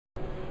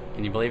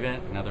Can you believe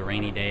it? Another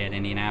rainy day at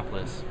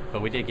Indianapolis.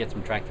 But we did get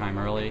some track time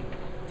early.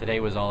 Today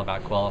was all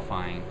about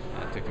qualifying.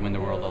 Took the Win the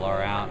World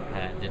LR out,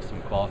 did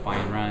some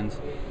qualifying runs,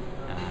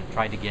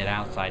 tried to get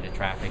outside of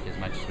traffic as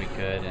much as we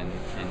could and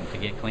to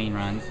get clean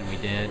runs, and we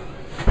did.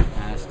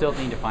 Still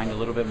need to find a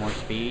little bit more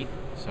speed,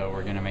 so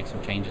we're going to make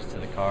some changes to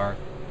the car.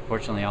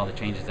 Fortunately, all the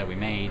changes that we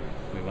made,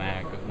 we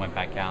went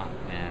back out,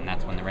 and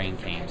that's when the rain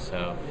came.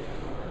 So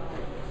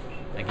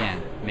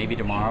again, maybe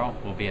tomorrow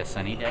will be a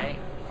sunny day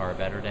or a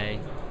better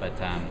day, but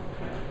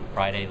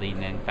Friday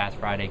leading in, Fast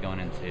Friday going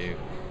into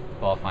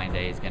qualifying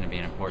day is going to be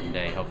an important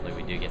day. Hopefully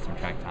we do get some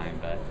track time,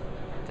 but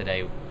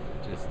today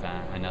just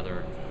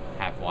another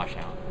half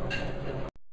washout.